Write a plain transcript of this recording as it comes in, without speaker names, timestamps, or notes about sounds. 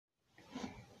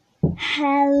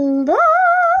Hello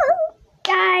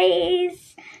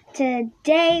guys!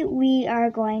 Today we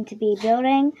are going to be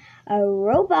building a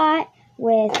robot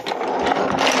with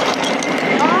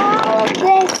all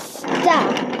this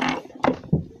stuff.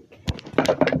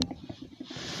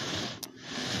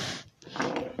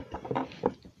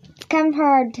 It's kind of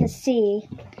hard to see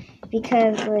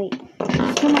because there's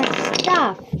so much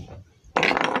stuff.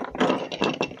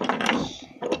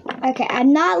 Okay,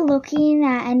 I'm not looking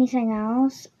at anything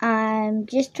else. I'm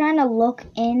just trying to look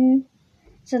in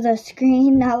to the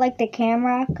screen, not like the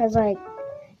camera, because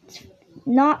it's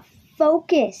not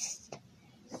focused.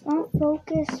 It's not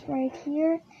focused right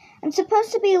here. I'm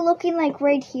supposed to be looking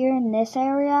right here in this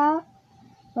area,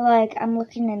 but I'm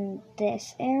looking in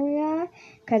this area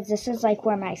because this is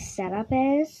where my setup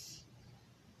is,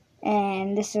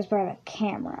 and this is where the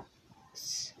camera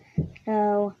is.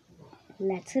 So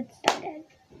let's get started.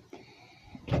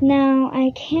 Now,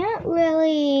 I can't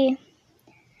really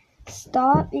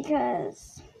stop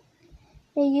because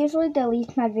it usually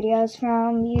deletes my videos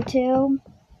from YouTube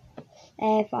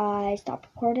if I stop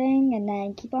recording and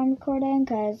then keep on recording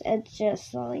because it's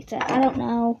just deletes it. I don't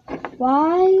know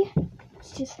why.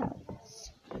 It's just how it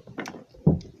is.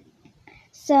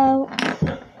 So,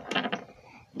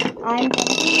 I'm going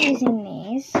to be using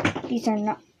these. These are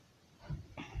not...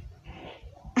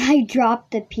 I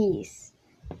dropped the piece.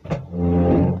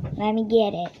 Let me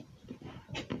get it.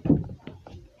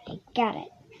 I got it.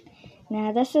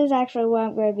 Now this is actually what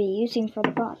I'm going to be using for the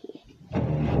body.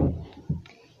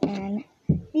 And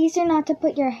these are not to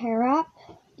put your hair up.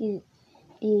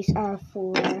 These are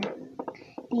for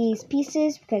these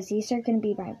pieces because these are going to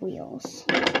be my wheels.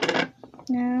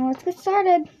 Now let's get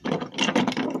started.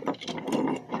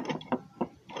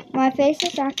 My face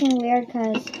is acting weird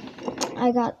because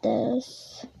I got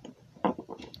this.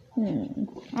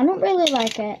 I don't really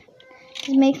like it.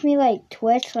 It makes me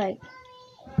twitch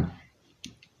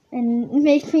and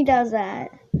makes me does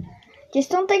that. Just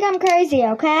don't think I'm crazy,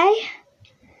 okay?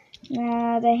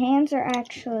 Now the hands are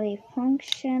actually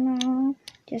functional.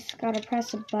 Just gotta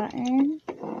press a button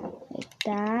like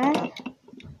that.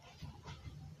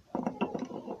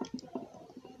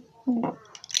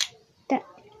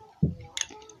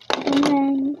 And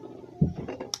then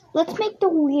let's make the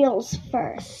wheels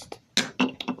first.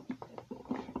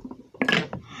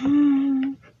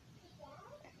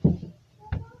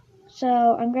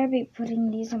 So I'm going to be putting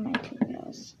these on my two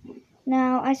wheels.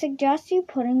 Now I suggest you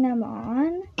putting them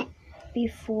on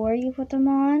before you put them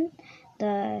on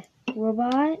the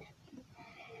robot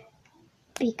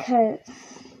because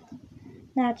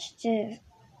that's just,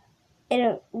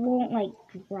 it won't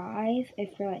drive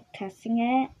if you're testing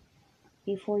it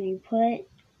before you put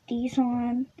these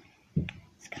on.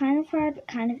 It's kind of hard but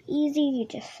kind of easy. You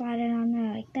just slide it on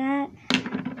there like that.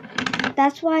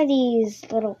 That's why these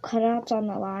little cutouts on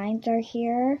the lines are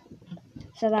here.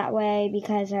 So that way,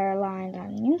 because there are lines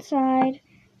on the inside,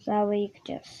 so that way you could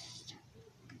just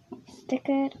stick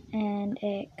it and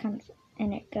it comes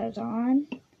and it goes on.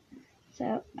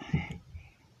 So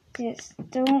just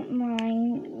don't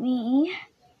mind me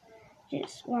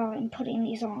just while I'm putting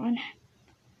these on.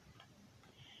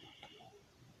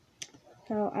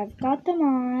 So I've got them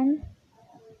on,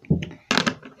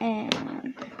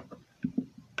 and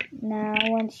now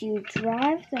once you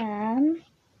drive them,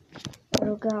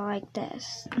 it'll go like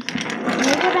this. Maybe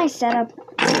when I set up a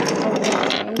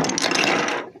way,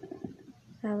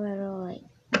 so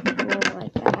it'll go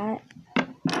like that.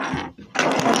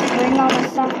 Let's bring all the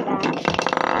stuff back.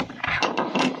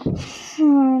 So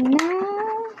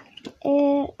now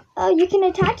you can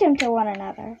attach them to one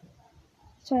another.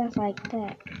 So it's like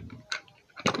that.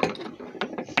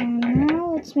 So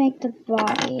now let's make the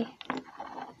body.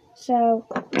 So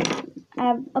I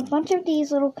have a bunch of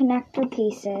these little connector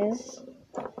pieces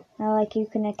that you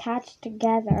can attach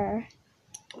together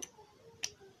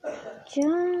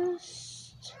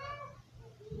just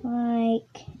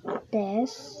like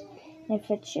this. If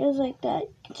it shows like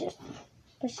that, just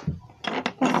press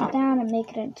it down and make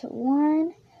it into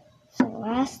one. It's the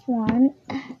last one.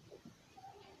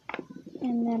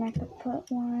 And then I could put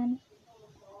one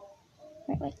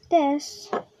right like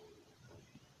this.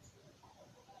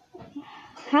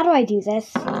 How do I do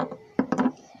this?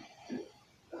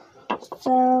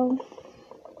 So,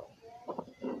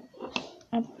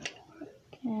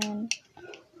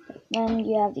 then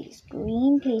you have these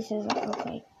green pieces that look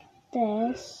like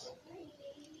this.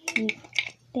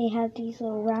 They have these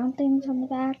little round things on the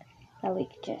back that we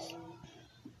could just.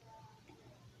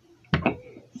 So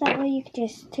that way you could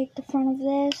just take the front of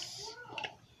this,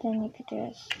 then you could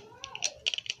just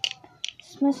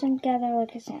smush them together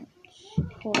like a sandwich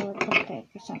or a cupcake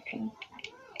or something.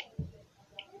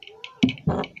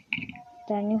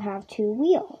 then you have 2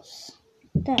 wheels.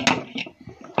 There.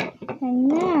 And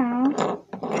now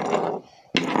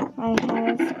I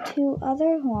have 2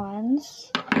 other ones.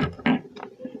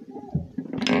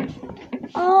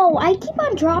 Oh, I keep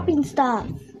on dropping stuff.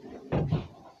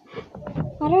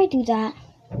 Why do I do that?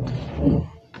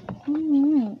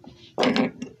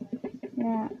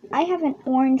 Now, I have an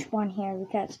orange one here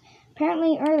because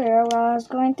apparently earlier while I was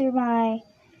going through my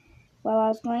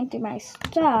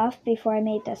stuff before I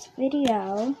made this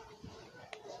video,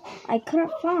 I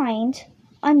couldn't find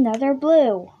another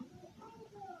blue.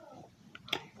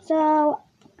 So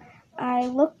I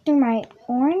looked through my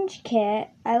orange kit,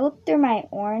 I looked through my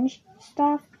orange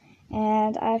stuff,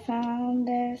 and I found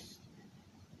this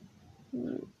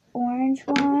orange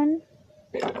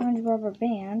rubber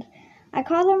band. I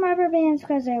call them rubber bands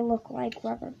because they look like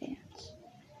rubber bands.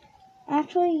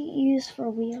 Actually used for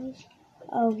wheels.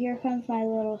 Oh, here comes my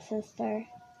little sister.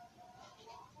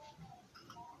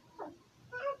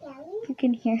 You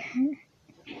can hear her.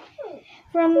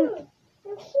 From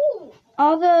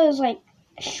all those like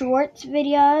shorts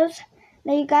videos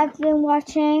that you guys have been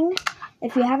watching,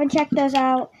 if you haven't checked those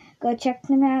out, go check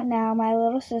them out now. My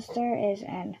little sister is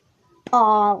in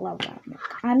all of them.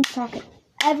 I'm talking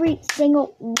every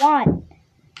single one.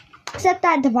 Except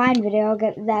that Divine video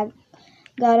that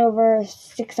got over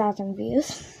 6,000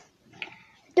 views.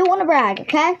 Don't want to brag,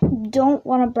 okay? Don't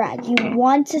want to brag. You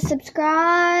want to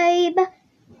subscribe.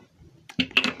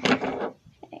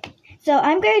 So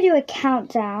I'm going to do a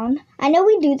countdown. I know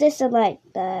we do this at like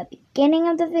the beginning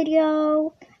of the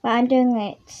video, but I'm doing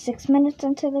like 6 minutes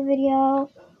into the video.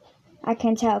 I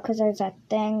can tell because there's that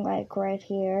thing like right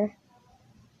here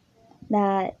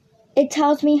that it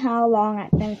tells me how long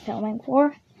I've been filming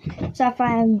for. So if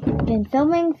I've been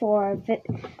filming for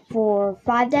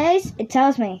 5 days, it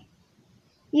tells me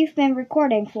you've been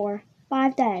recording for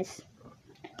 5 days.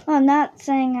 Well, I'm not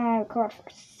saying I record for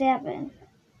 7.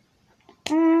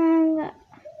 And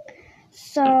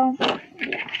so,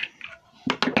 yeah.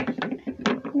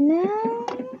 Now,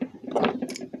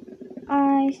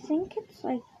 I think it's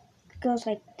like, goes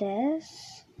like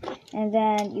this. And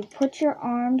then you put your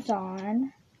arms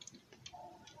on.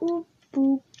 Boop,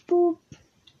 boop, boop.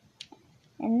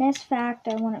 In this fact,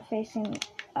 I want it facing the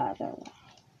other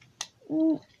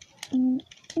way. And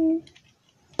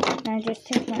I just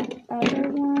take my other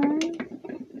one,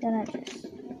 then I just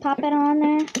pop it on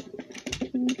there.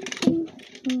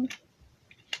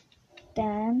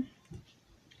 Then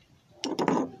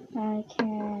I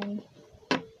can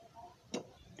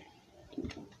do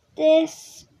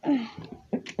this. Then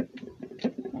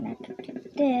I can do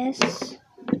this.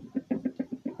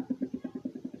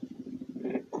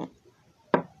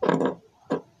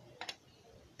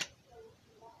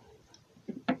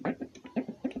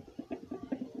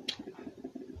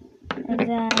 And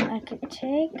then I could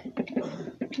take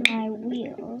my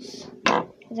wheels,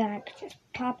 then I could just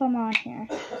pop them on here.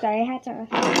 Sorry, I had to.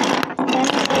 Then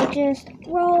I just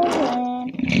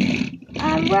rolling.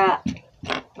 I'm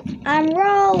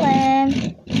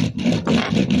rolling.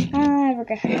 I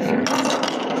forgot.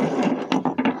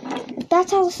 If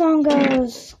that's how the song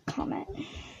goes, comment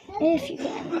if you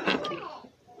can.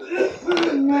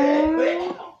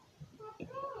 Now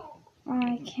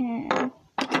I can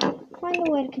find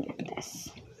a way to connect this.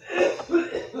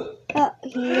 Oh,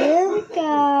 here we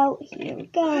go. We're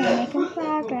making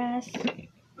progress.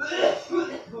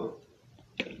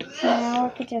 Now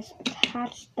we could just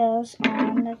attach those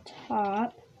on the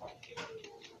top.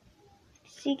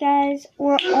 See, guys,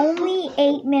 we're only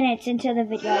 8 minutes into the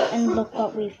video, and look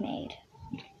what we've made.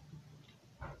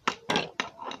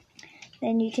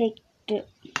 Then you take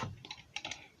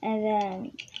and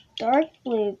then dark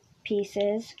blue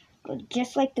pieces,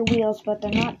 just like the wheels, but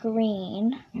they're not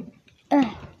green.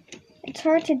 It's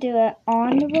hard to do it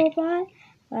on the robot,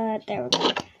 but there we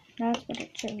go. That's what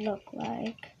it should look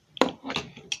like.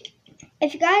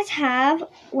 If you guys have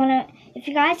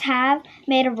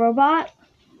made a robot,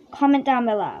 comment down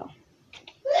below.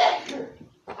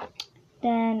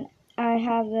 Then I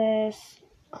have this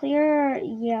clear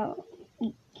yellow,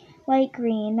 light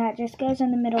green that just goes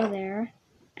in the middle there,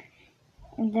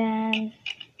 and then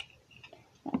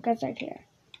that goes right here.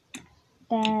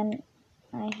 Then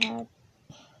I have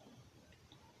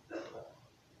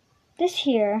this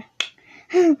here.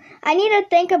 I need to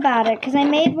think about it because I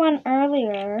made one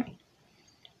earlier.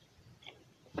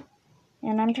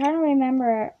 And I'm trying to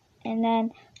remember. And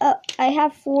then, oh, I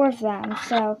have 4 of them.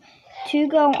 So, 2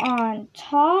 go on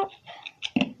top.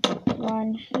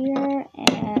 1 here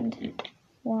and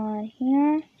 1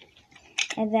 here.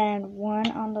 And then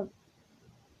 1 on the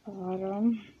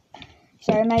bottom.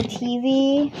 Sorry, my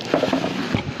TV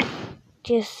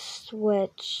just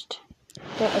switched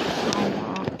the time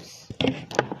lapse.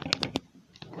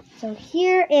 So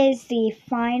here is the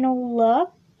final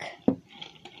look.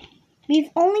 We've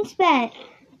only spent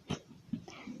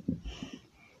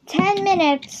 10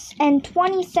 minutes and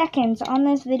 20 seconds on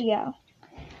this video,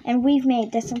 and we've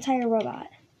made this entire robot.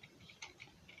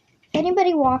 If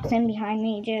anybody walks in behind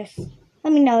me, just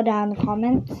let me know down in the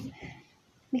comments,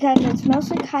 because it's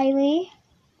mostly Kylie.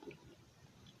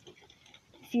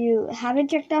 If you haven't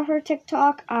checked out her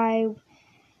TikTok, I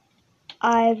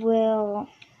will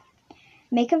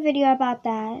make a video about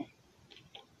that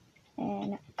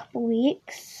in a couple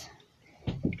weeks.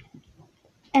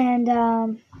 And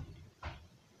oh,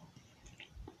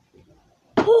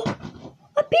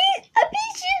 a piece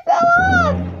just fell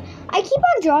off. I keep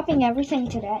on dropping everything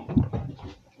today.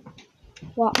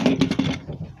 Wow.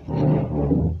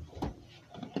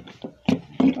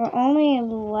 We're only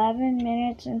 11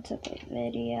 minutes into the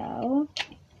video.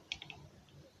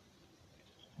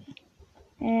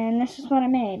 And this is what I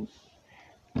made.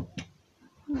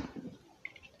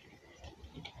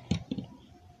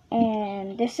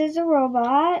 And this is a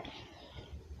robot.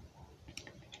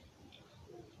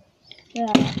 So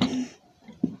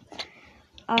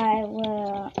I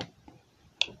will.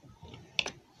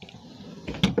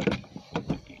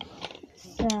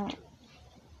 So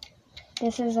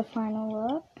this is a final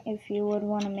look. If you would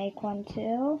want to make one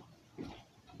too.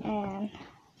 And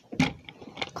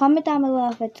comment down below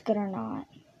if it's good or not.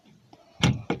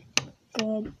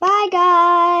 Goodbye,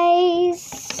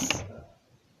 guys.